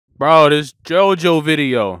Bro, this JoJo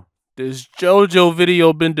video. This JoJo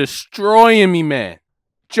video been destroying me, man.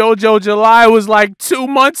 JoJo July was like 2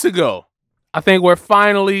 months ago. I think we're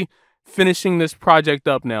finally finishing this project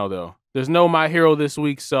up now, though. There's no My Hero this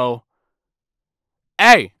week, so...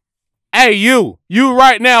 Hey, you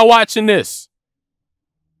right now watching this.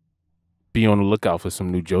 Be on the lookout for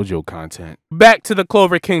some new JoJo content. Back to the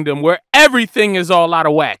Clover Kingdom, where everything is all out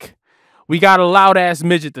of whack. We got a loud-ass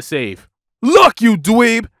midget to save. Look, you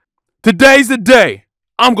dweeb! Today's the day.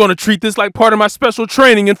 I'm gonna treat this like part of my special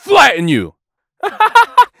training and flatten you.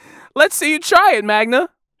 Let's see you try it, Magna.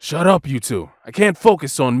 Shut up, you two. I can't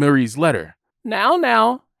focus on Muri's letter.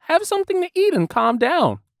 Now, have something to eat and calm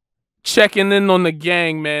down. Checking in on the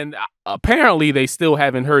gang, man. Apparently, they still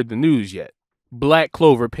haven't heard the news yet. Black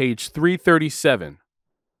Clover, page 337.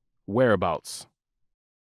 Whereabouts?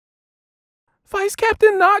 Vice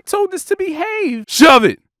Captain Nock told us to behave. Shove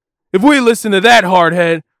it! If we listen to that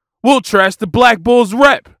hardhead, we'll trash the Black Bull's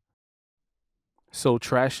rep. So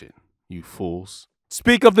trash it, you fools.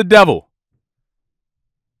 Speak of the devil.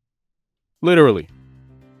 Literally.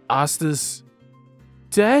 Asta's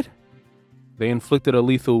dead? They inflicted a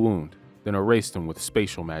lethal wound, then erased him with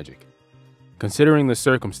spatial magic. Considering the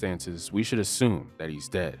circumstances, we should assume that he's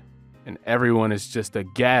dead. And everyone is just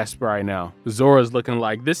aghast right now. Zora's looking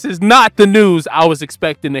like, this is not the news I was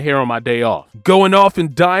expecting to hear on my day off. Going off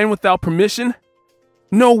and dying without permission?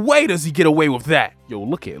 No way does he get away with that. Yo,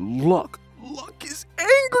 look at Luck. Luck is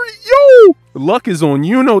angry, yo! Luck is on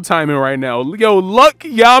Yuno timing right now. Yo, Luck,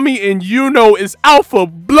 Yami, and Yuno is alpha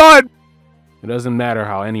blood! It doesn't matter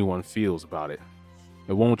how anyone feels about it.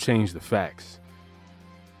 It won't change the facts.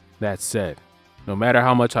 That said, no matter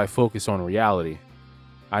how much I focus on reality,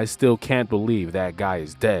 I still can't believe that guy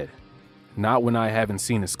is dead. Not when I haven't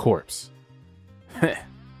seen his corpse.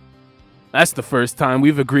 That's the first time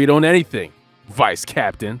we've agreed on anything, Vice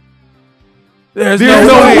Captain. There's no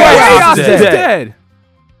way Asta's dead.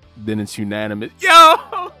 Then it's unanimous. Yo!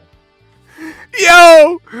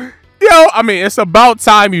 I mean, it's about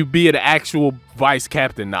time you be an actual Vice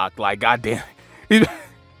Captain Nock. Like, goddamn.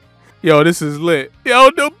 Yo, this is lit. Yo,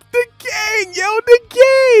 the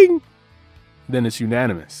gang. Then it's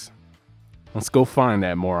unanimous. Let's go find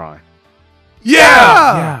that moron.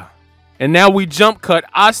 Yeah! And now we jump cut.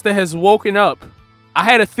 Asta has woken up. I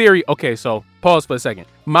had a theory. Okay, so pause for a second.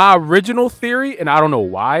 My original theory, and I don't know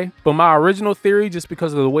why, but my original theory, just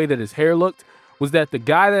because of the way that his hair looked, was that the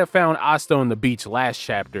guy that found Asta on the beach last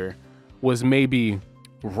chapter was maybe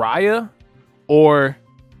Ryuya, or,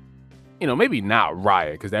 you know, maybe not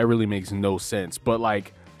Ryuya, because that really makes no sense. But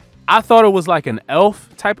like, I thought it was like an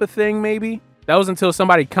elf type of thing, maybe. That was until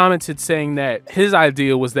somebody commented saying that his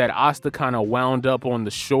idea was that Asta kind of wound up on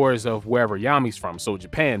the shores of wherever Yami's from, so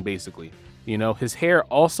Japan, basically. You know, his hair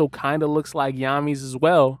also kind of looks like Yami's as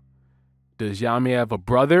well. Does Yami have a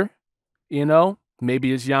brother? You know,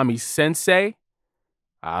 maybe it's Yami's sensei.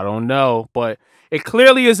 I don't know, but it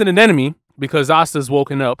clearly isn't an enemy because Asta's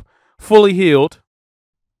woken up, fully healed.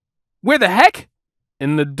 Where the heck?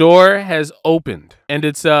 And the door has opened, and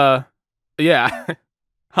it's yeah,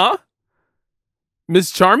 huh?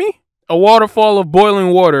 Miss Charmy? A waterfall of boiling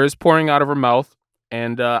water is pouring out of her mouth,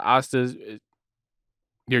 and Asta's.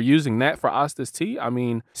 You're using that for Asta's tea? I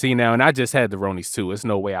mean, see now, and I just had the Ronies too. There's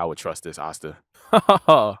no way I would trust this Asta. Yo!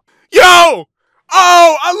 Oh,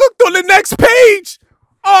 I looked on the next page!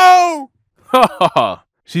 Oh!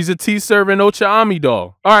 She's a tea serving Ochaami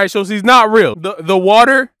doll. All right, so she's not real. The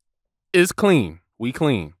water is clean. We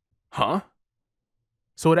clean. Huh?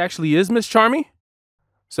 So it actually is Miss Charmy?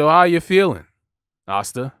 So how you feeling,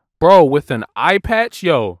 Asta? Bro, with an eye patch?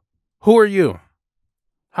 Yo, who are you?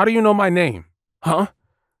 How do you know my name? Huh?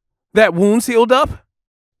 That wound's healed up?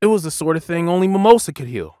 It was the sort of thing only Mimosa could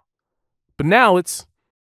heal. But now it's...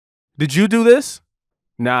 Did you do this?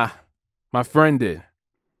 Nah, my friend did.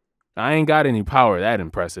 I ain't got any power that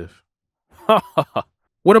impressive.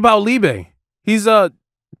 What about Libe? He's,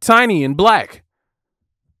 tiny and black.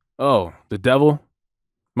 Oh, the devil?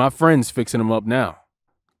 My friend's fixing him up now.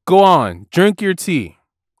 Go on, drink your tea.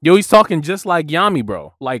 Yo, he's talking just like Yami,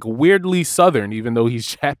 bro. Like weirdly southern, even though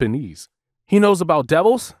he's Japanese. He knows about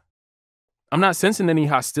devils? I'm not sensing any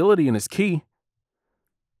hostility in his ki.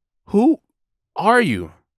 Who are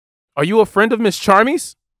you? Are you a friend of Miss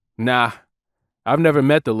Charmy's? Nah, I've never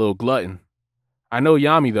met the little glutton. I know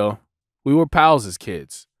Yami, though. We were pals as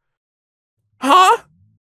kids. Huh?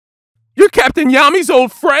 You're Captain Yami's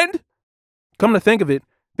old friend? Come to think of it,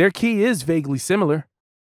 their ki is vaguely similar.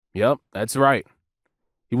 Yep, that's right.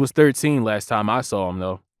 He was 13 last time I saw him,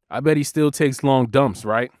 though. I bet he still takes long dumps,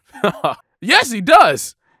 right? Yes, he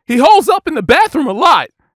does. He holds up in the bathroom a lot.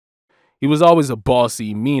 He was always a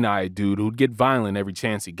bossy, mean-eyed dude who'd get violent every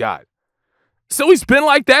chance he got. So he's been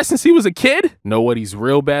like that since he was a kid? Know what he's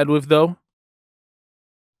real bad with, though?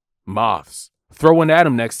 Moths. Throw one at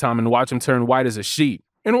him next time and watch him turn white as a sheet.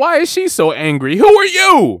 And why is she so angry? Who are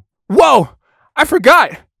you? Whoa! I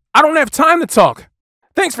forgot. I don't have time to talk.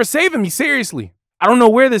 Thanks for saving me, seriously. I don't know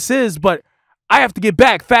where this is, but I have to get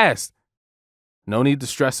back fast. No need to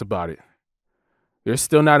stress about it. You're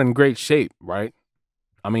still not in great shape, right?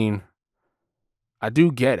 I mean, I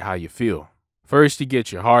do get how you feel. First you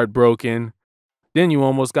get your heart broken, then you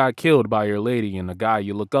almost got killed by your lady and the guy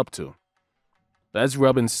you look up to. That's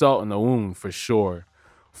rubbing salt in the wound for sure.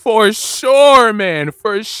 For sure, man,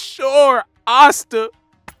 for sure. Asta.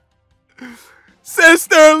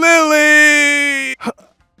 Sister Lily!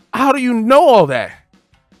 How do you know all that?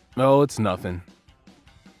 Oh, it's nothing.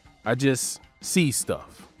 I just see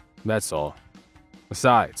stuff, that's all.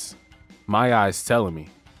 Besides, my eye's telling me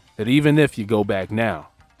that even if you go back now,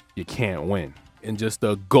 you can't win. And just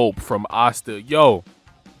a gulp from Asta. Yo,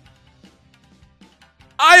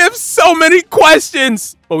 I have so many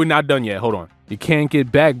questions! But we're not done yet, hold on. You can't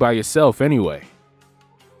get back by yourself anyway.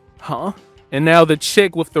 Huh? And now the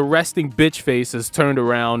chick with the resting bitch face has turned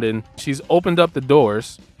around and she's opened up the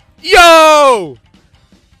doors. Yo!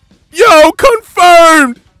 Yo,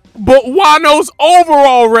 confirmed! But Wano's over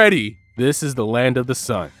already! This is the land of the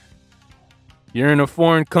sun. You're in a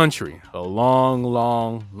foreign country, a long,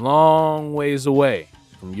 long, long ways away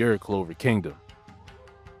from your Clover Kingdom.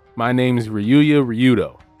 My name's Ryudo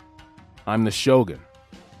Ryuya. I'm the Shogun,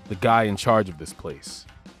 the guy in charge of this place.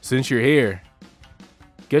 Since you're here,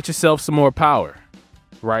 get yourself some more power.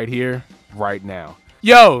 Right here, right now.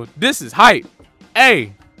 Yo, this is hype.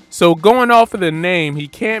 Hey, so going off of the name, he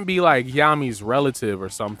can't be like Yami's relative or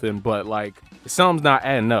something, but like, something's not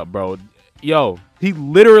adding up, bro. Yo, he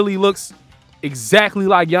literally looks exactly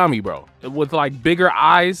like Yami, bro. With like bigger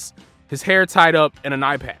eyes, his hair tied up, and an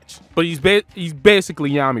eye patch. But he's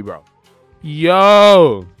basically Yami, bro.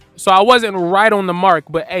 Yo. So I wasn't right on the mark,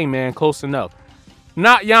 but hey, man, close enough.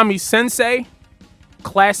 Not Yami's sensei.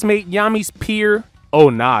 Classmate, Yami's peer. Oh,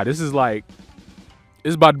 nah, this is about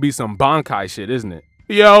to be some Bankai shit, isn't it?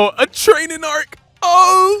 Yo, a training arc.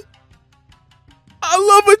 Oh, I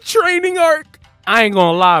love a training arc. I ain't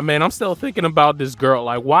gonna lie, man. I'm still thinking about this girl.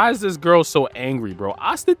 Like, why is this girl so angry, bro?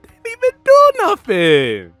 Asta didn't even do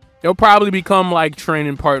nothing. They'll probably become like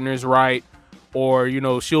training partners, right? Or, you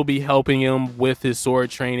know, she'll be helping him with his sword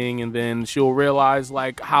training, and then she'll realize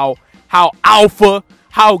like how alpha,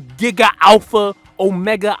 how giga alpha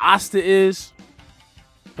Omega Asta is,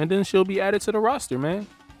 and then she'll be added to the roster, man.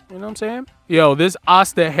 You know what I'm saying? Yo, this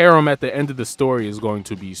Asta harem at the end of the story is going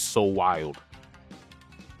to be so wild.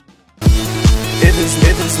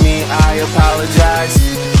 If it's me, I apologize.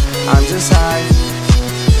 I'm just high,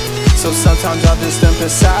 so sometimes I'll just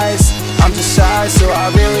emphasize. I'm just shy, so I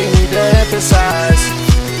really need to emphasize.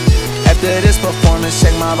 After this performance,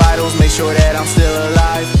 check my vitals, make sure that I'm still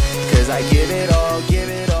alive. Cause I give it all, give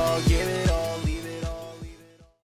it